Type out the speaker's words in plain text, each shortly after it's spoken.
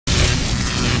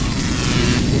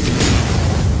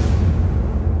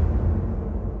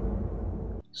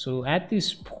So at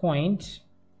this point,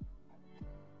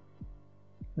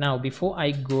 now before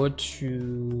I go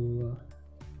to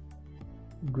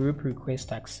group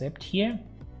request accept here,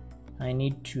 I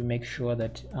need to make sure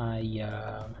that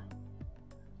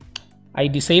I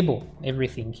disable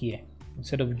everything here.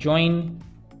 Instead of join,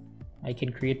 I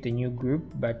can create the new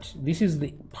group, but this is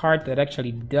the part that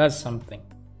actually does something.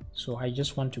 So I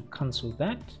just want to cancel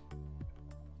that,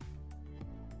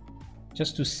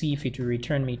 just to see if it will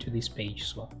return me to this page.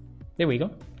 So there we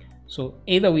go. So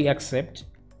either we accept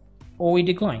or we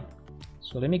decline.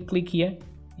 So let me click here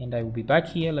and I will be back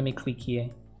here. Let me click here,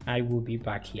 I will be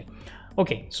back here.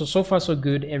 Okay, so far so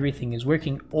good. Everything is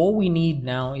working. All we need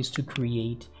now is to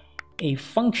create a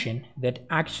function that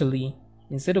actually,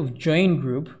 instead of join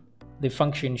group, the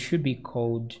function should be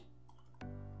called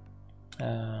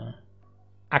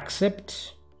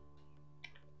accept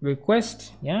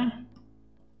request. Yeah,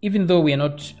 even though we are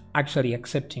not actually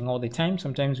accepting all the time,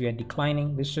 sometimes we are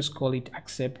declining. Let's just call it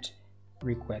accept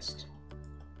request.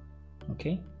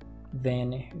 Okay,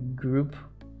 then group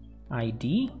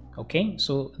ID. Okay,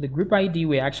 so the group ID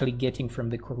we're actually getting from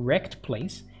the correct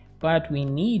place, but we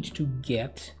need to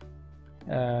get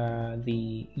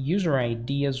the user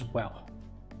ID as well.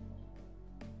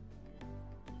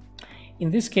 In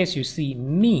this case, you see,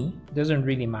 me doesn't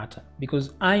really matter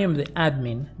because I am the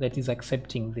admin that is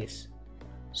accepting this.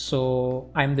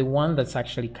 So I'm the one that's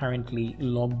actually currently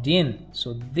logged in.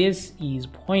 So this is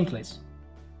pointless.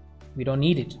 We don't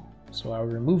need it. So I'll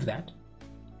remove that.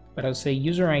 But I'll say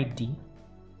user ID.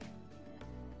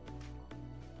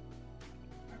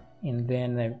 And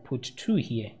then I put 2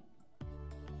 here.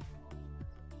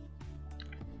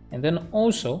 And then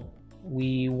also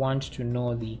we want to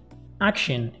know the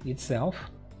action itself.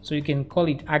 So you can call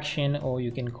it action or you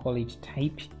can call it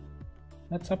type.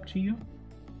 That's up to you.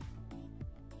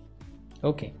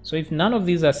 Okay, so if none of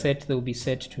these are set, they'll be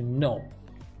set to no.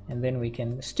 And then we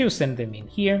can still send them in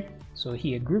here. So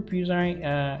here, group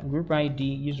user, group ID,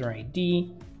 user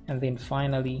ID, and then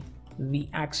finally the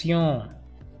action,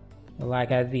 like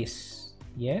this.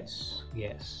 Yes,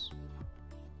 yes.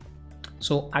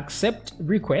 So accept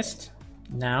request.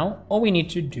 Now all we need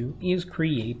to do is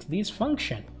create this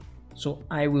function. So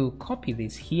I will copy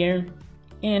this here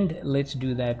and let's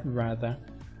do that rather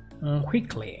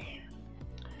quickly.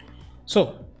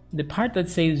 So the part that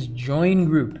says join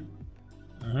group,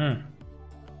 let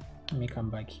me come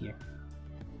back here.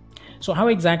 So how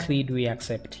exactly do we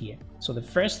accept here? So the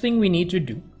first thing we need to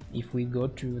do, if we go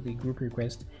to the group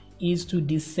request, is to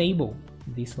disable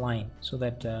this line so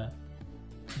that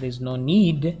there's no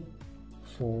need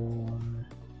for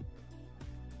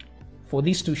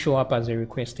this to show up as a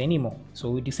request anymore. So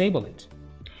we disable it.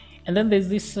 And then there's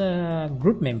this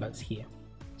group members here.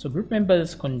 So group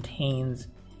members contains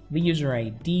the user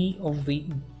ID of the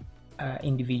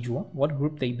individual, what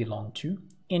group they belong to,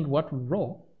 and what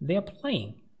role they are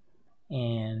playing,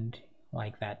 and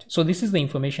like that. So this is the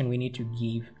information we need to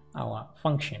give our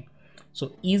function.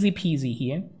 So easy peasy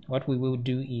here. What we will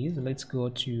do is, let's go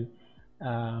to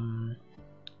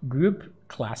group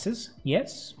classes.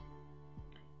 Yes.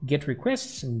 Get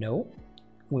requests. No.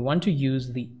 We want to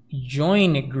use the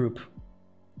join group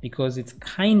because it's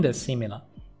kind of similar.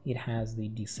 It has the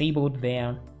disabled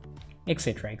there,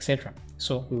 etc, etc.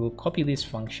 So we will copy this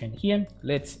function here.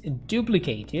 Let's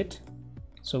duplicate it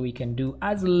so we can do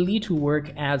as little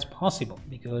work as possible,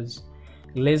 because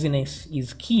laziness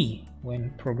is key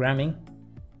when programming.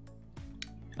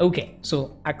 Okay,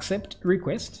 so accept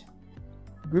request,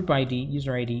 group ID,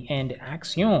 user ID, and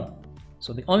action.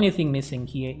 So the only thing missing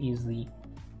here is the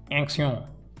action.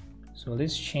 So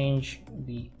let's change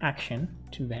the action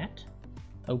to that.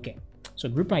 Okay, so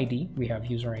group ID, we have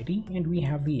user ID, and we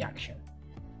have the action.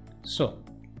 So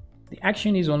the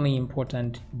action is only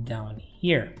important down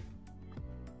here.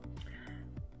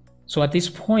 So at this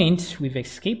point, we've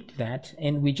escaped that,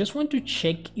 and we just want to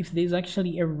check if there's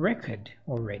actually a record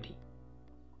already.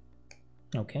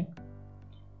 Okay.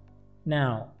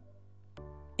 Now,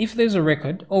 if there's a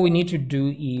record, all we need to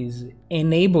do is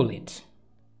enable it.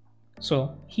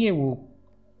 So here we'll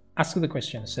ask the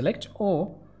question, select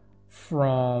all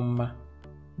from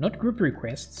not group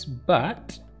requests,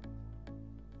 but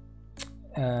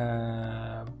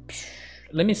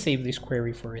let me save this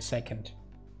query for a second.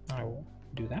 I will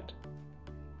do that.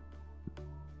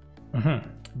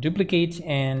 Duplicate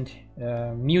and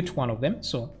mute one of them.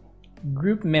 So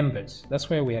group members, that's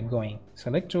where we are going.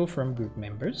 Select all from group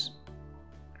members,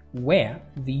 where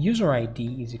the user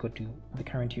ID is equal to the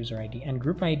current user ID and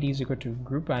group ID is equal to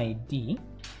group ID.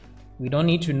 We don't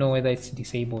need to know whether it's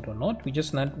disabled or not. We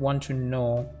just want to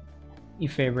know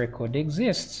if a record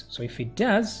exists. So if it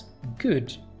does,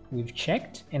 good. we've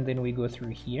checked, and then we go through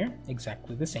here,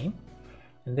 exactly the same.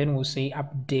 And then we'll say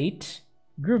update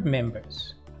group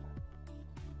members.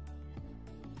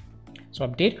 So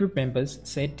update group members,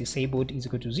 set disabled is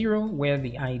equal to 0, where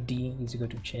the ID is equal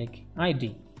to check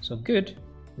ID. So good,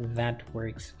 that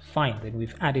works fine. Then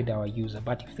we've added our user,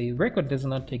 but if the record does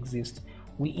not exist,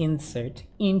 we insert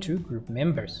into group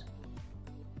members.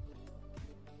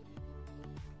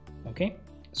 Okay,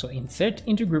 so insert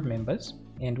into group members,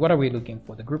 and what are we looking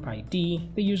for? The group ID,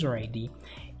 the user ID,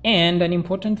 and an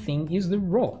important thing is the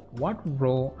role. What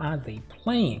role are they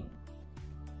playing?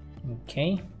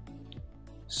 Okay,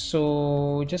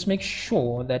 so just make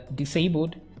sure that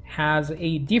disabled has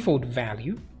a default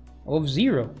value of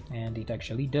 0, and it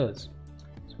actually does.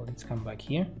 So let's come back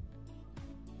here.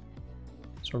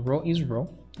 So row is row,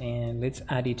 and let's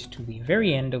add it to the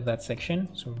very end of that section.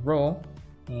 So row,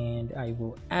 and I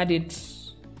will add it.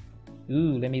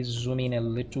 Ooh, let me zoom in a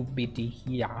little bit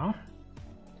here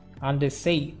and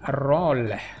say role.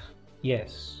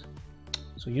 Yes,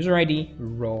 so user ID,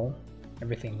 row,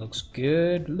 everything looks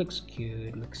good, looks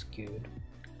good,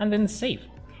 and then save.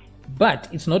 But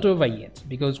it's not over yet,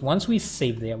 because once we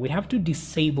save there, we have to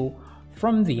disable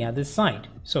from the other side.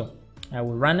 So I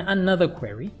will run another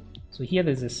query. So here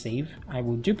there's a save. I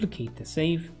will duplicate the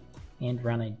save and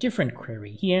run a different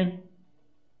query here.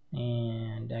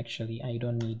 And actually, I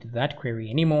don't need that query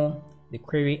anymore. The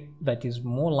query that is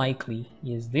more likely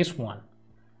is this one.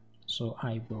 So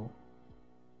I will,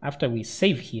 after we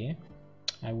save here,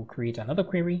 I will create another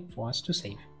query for us to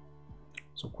save.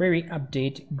 So query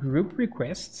update group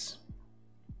requests.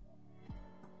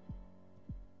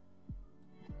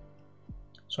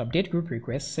 So update group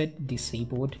requests, set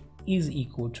disabled is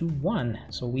equal to 1.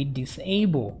 So we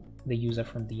disable the user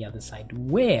from the other side.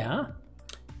 Where?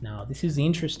 Now this is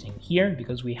interesting here,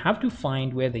 because we have to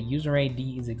find where the user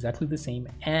ID is exactly the same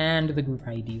and the group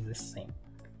ID is the same.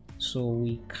 So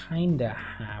we kind of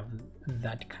have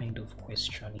that kind of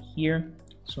question here.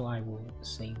 So I will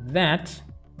say that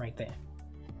right there.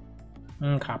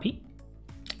 Copy.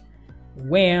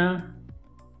 Where?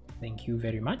 Thank you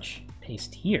very much.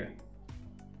 Paste here.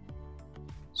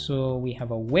 So we have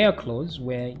a where clause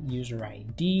where user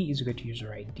ID is equal to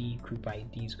user ID, group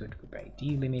ID is equal to group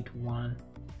ID, limit 1.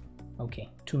 Okay,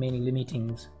 too many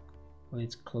limitings.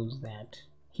 Let's close that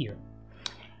here.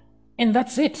 And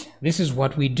that's it. This is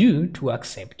what we do to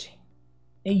accept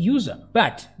a user.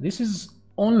 But this is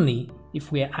only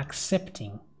if we are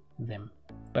accepting them.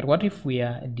 But what if we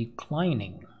are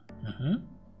declining?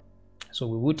 So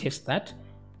we will test that.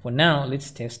 For now, let's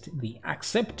test the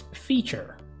accept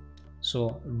feature.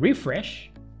 So refresh,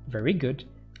 very good.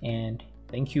 And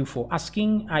thank you for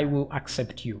asking, I will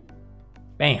accept you.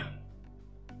 Bam.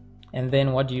 And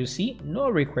then what do you see? No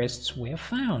requests were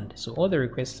found. So all the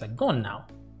requests are gone now.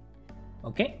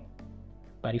 Okay.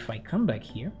 But if I come back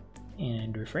here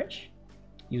and refresh,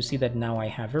 you see that now I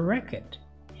have a record.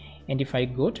 And if I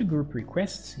go to group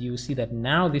requests, you see that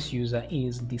now this user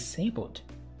is disabled.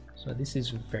 So this is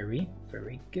very,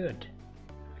 very good.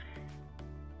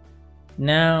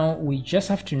 Now we just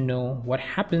have to know what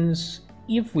happens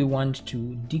if we want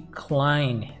to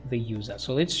decline the user.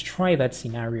 So let's try that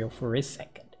scenario for a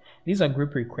second. These are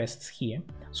group requests here.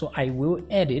 So I will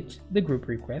edit the group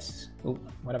requests. Oh,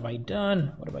 what have I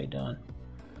done? What have I done?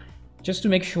 Just to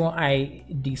make sure I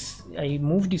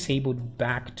move disabled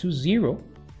back to 0.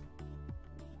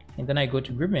 And then I go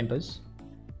to group members.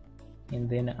 And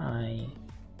then I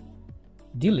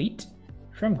delete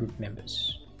from group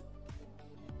members.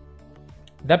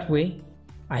 That way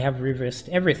I have reversed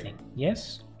everything.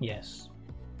 Yes? Yes.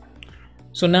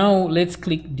 So now let's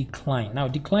click decline. Now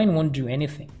decline won't do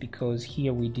anything because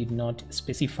here we did not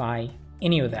specify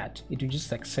any of that. It will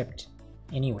just accept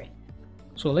anyway.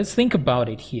 So let's think about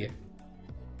it here.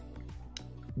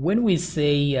 When we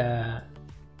say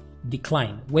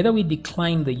decline, whether we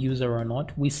decline the user or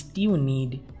not, we still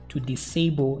need to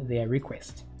disable their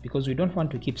request because we don't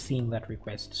want to keep seeing that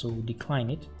request. So we'll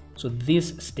decline it. So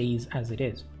this stays as it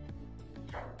is.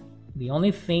 The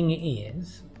only thing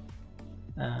is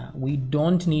we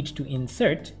don't need to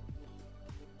insert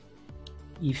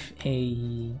if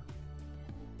a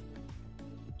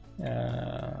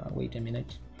wait a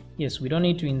minute. Yes, we don't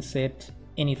need to insert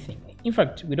anything. In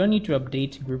fact, we don't need to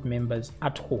update group members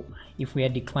at all if we are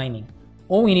declining.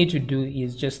 All we need to do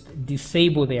is just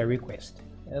disable their request.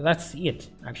 That's it,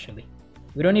 actually.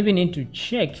 We don't even need to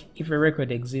check if a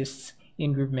record exists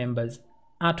in group members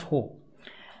at all.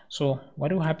 So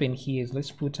what will happen here is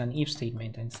let's put an if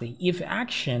statement and say if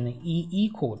action E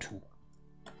equal to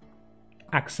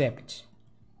accept.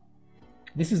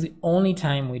 This is the only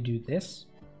time we do this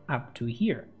up to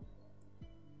here.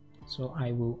 So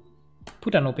I will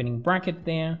put an opening bracket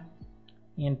there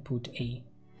and put a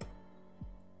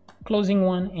closing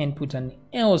one and put an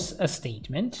else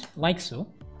statement like so.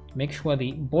 Make sure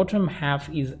the bottom half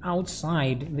is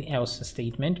outside the else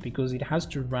statement because it has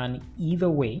to run either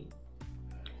way.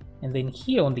 And then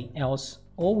here on the else,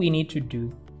 all we need to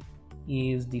do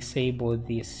is disable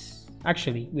this.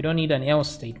 Actually, we don't need an else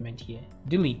statement here.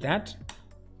 Delete that.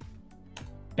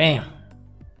 Bam.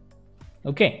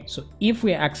 Okay, so if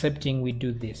we're accepting, we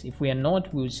do this. If we are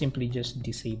not, we'll simply just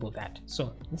disable that.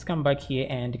 So let's come back here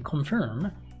and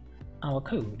confirm our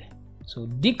code. So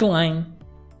decline,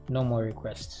 no more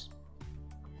requests.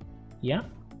 Yeah.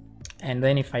 And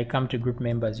then if I come to group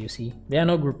members, you see there are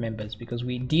no group members because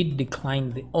we did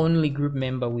decline the only group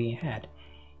member we had.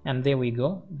 And there we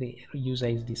go, the user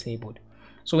is disabled.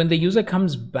 So when the user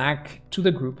comes back to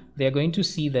the group, they're going to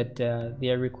see that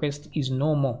their request is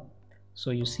no more.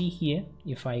 So you see here,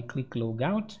 if I click log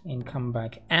out and come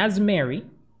back as Mary,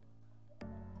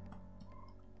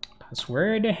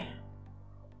 password,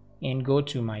 and go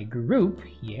to my group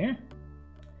here,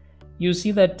 you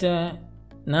see that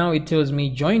now it tells me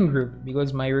join group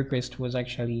because my request was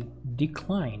actually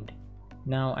declined.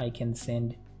 Now I can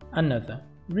send another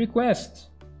request.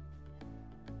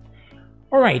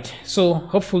 All right, so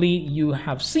hopefully you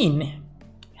have seen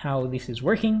how this is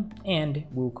working, and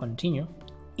we'll continue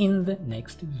in the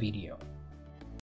next video.